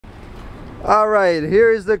All right,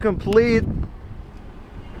 here is the complete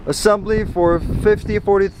assembly for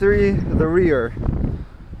 5043, the rear.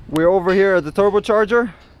 We're over here at the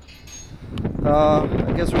turbocharger.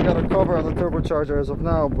 I guess we got a cover on the turbocharger as of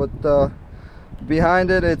now, but behind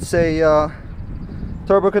it, it's a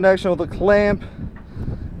turbo connection with a clamp,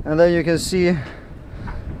 and then you can see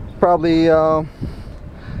probably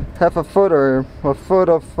half a foot or a foot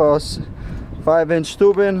of 5-inch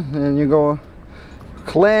tubing, and you go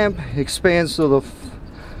clamp, expands to the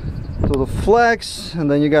flex, and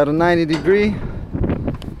then you got a 90-degree,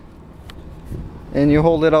 and you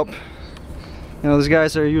hold it up. You know, these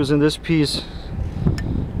guys are using this piece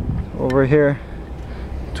over here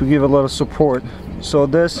to give a lot of support. So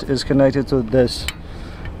this is connected to this,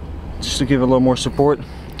 just to give a little more support.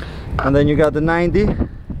 And then you got the 90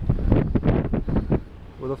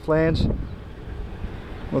 with a flange,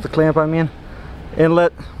 with a clamp, I mean,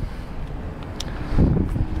 inlet.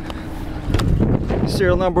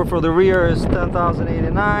 Serial number for the rear is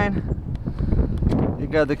 10,089. You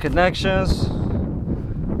got the connections.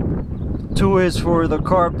 2 is for the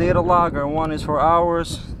carb data logger, 1 is for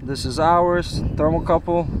hours. This is hours,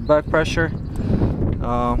 thermocouple, back pressure.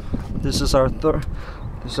 This is our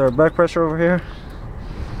back pressure over here,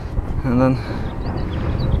 and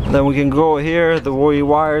then we can go here. We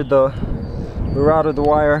routed the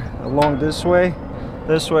wire along this way.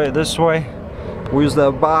 We use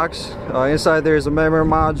that box. Inside there is a memory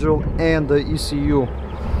module and the ECU.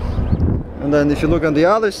 And then if you look on the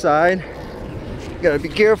other side, you gotta be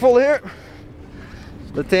careful here.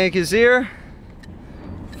 The tank is here,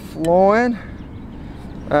 flowing.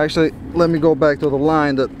 Actually, let me go back to the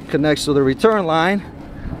line that connects to the return line,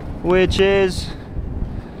 which is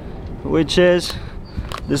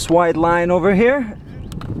this white line over here.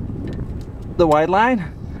 The white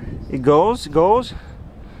line, it goes.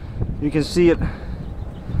 You can see it.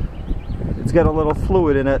 It's got a little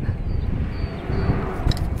fluid in it.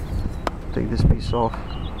 Take this piece off.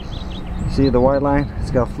 See the white line?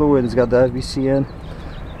 It's got fluid. It's got the FBC in.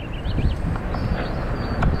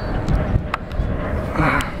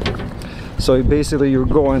 So basically you're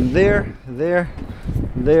going there, and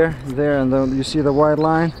then you see the white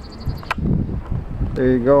line. There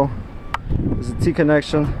you go. There's a T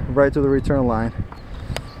connection right to the return line.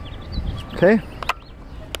 Okay.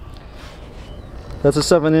 That's a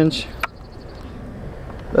 7-inch.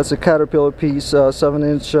 That's a Caterpillar piece,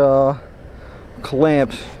 7-inch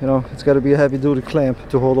clamp. You know, it's got to be a heavy-duty clamp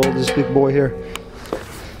to hold all this big boy here.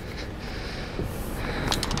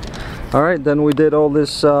 All right, then we did all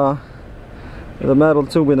this. The metal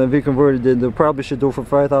tubing that we converted did. They probably should do for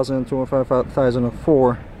 5,002 and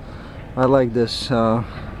 5,004. I like this. You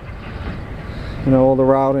know, all the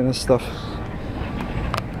routing and stuff.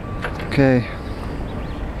 Okay.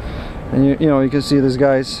 And you know, you can see these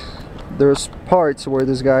guys. There's parts where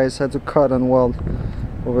these guys had to cut and weld.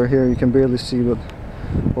 Over here you can barely see, but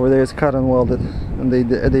over there it's cut and welded, and they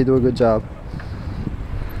do a good job.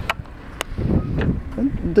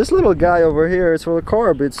 And this little guy over here is for the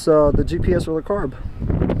carb. It's the GPS for the carb.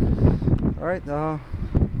 All right, and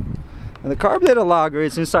the carb data logger,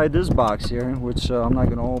 it's inside this box here, which I'm not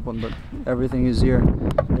gonna open, but everything is here.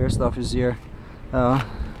 Their stuff is here.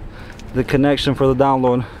 The connection for the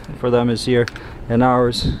download for them is here, and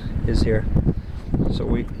ours is here. So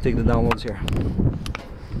we take the downloads here.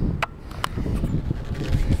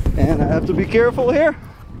 And I have to be careful here.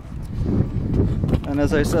 And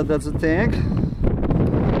as I said, that's a tank.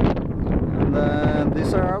 And then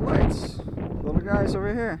these are our lights. Little guys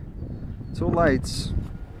over here. 2 lights.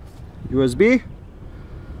 USB.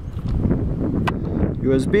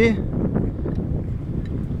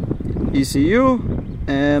 ECU.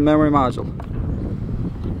 And memory module.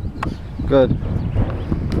 Good.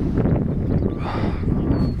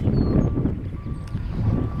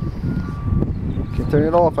 Can turn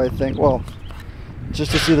it off, I think. Well,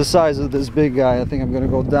 just to see the size of this big guy, I think I'm gonna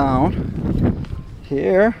go down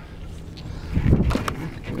here.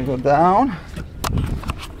 Go down,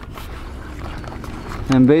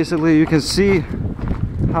 and basically you can see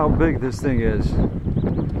how big this thing is.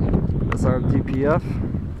 That's our DPF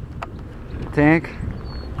tank.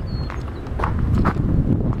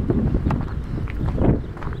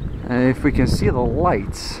 And if we can see the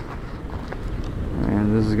lights,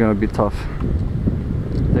 man, this is gonna be tough.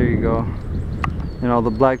 There you go. You know, the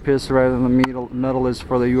black piece right in the middle is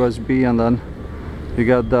for the USB, and then you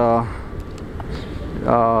got the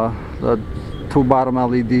 2 bottom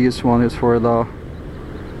LEDs. One is for the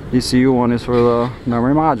ECU, one is for the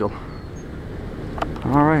memory module.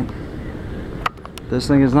 All right, this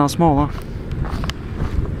thing is not small, huh?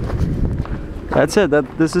 That's it.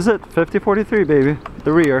 This is it. 5043, baby.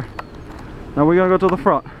 The rear. Now we're gonna go to the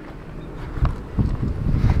front.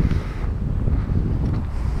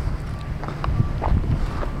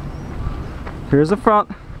 Here's the front.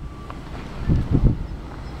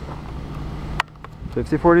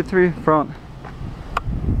 5043 front.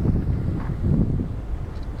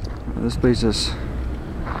 And this place is,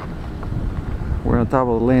 we're on top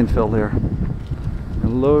of the landfill here.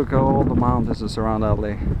 And look at all the mountains that surround that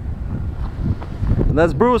lake. And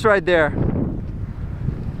that's Bruce right there.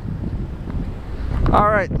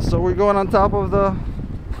 Alright, so we're going on top of the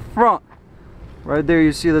front. Right there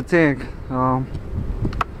you see the tank.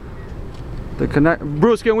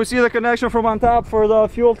 Bruce, can we see the connection from on top for the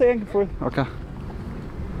fuel tank? Okay. I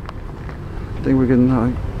think we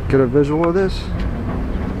can get a visual of this.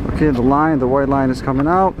 Okay, the white line is coming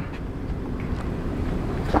out.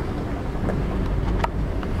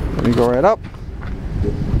 Let me go right up.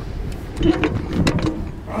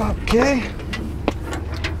 Okay.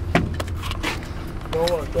 Go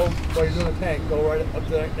while you're doing the tank. Go right up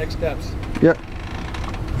to the next steps. Yep.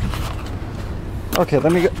 Okay,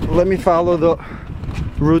 let me follow the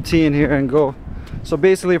routine here and go. So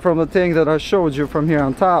basically, from the tank that I showed you from here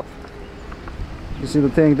on top, you see the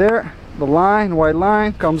tank there. The line, white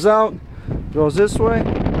line, comes out, goes this way,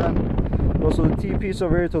 and then goes to the T piece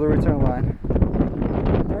over here to the return line.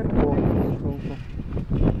 Alright, cool.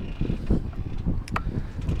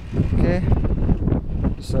 Okay,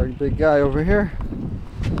 this is our big guy over here.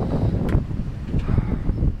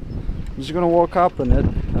 I'm just gonna walk up on it.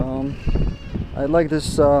 I like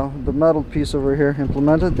this the metal piece over here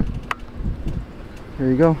implemented. Here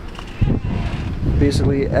you go.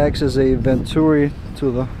 Basically acts as a venturi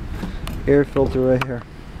to the air filter right here.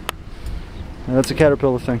 And that's a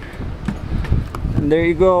Caterpillar thing. And there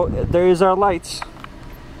you go. There is our lights.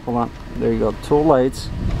 Hold on. There you go. 2 lights.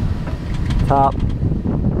 Top.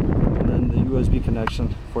 And then the USB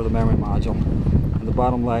connection for the memory module. And the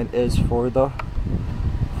bottom light is for the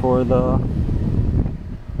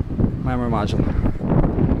memory module.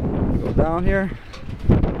 Go down here.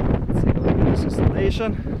 Let's take a look at this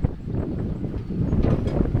installation.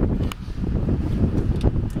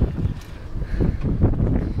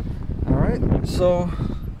 Alright, so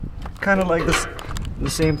kind of like this, the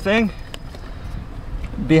same thing.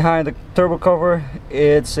 Behind the turbo cover,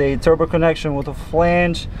 it's a turbo connection with a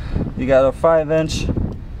flange. You got a 5-inch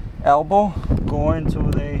elbow going to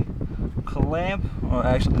the clamp, or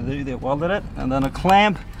actually they welded it, and then a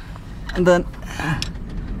clamp, and then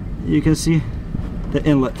you can see the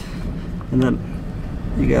inlet, and then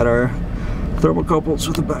you got our thermocouples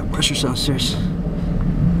with the back pressure sensors.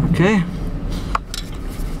 Okay,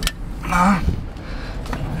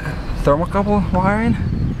 thermocouple wiring.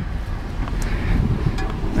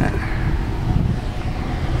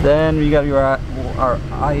 Then we got our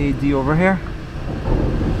IAD over here,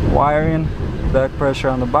 wiring, back pressure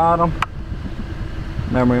on the bottom,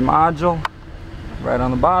 memory module right on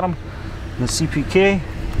the bottom, the CPK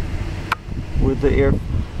with the air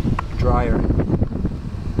dryer.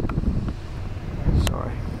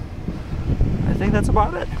 Sorry, I think that's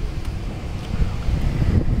about it.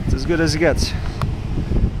 It's as good as it gets.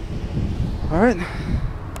 All right.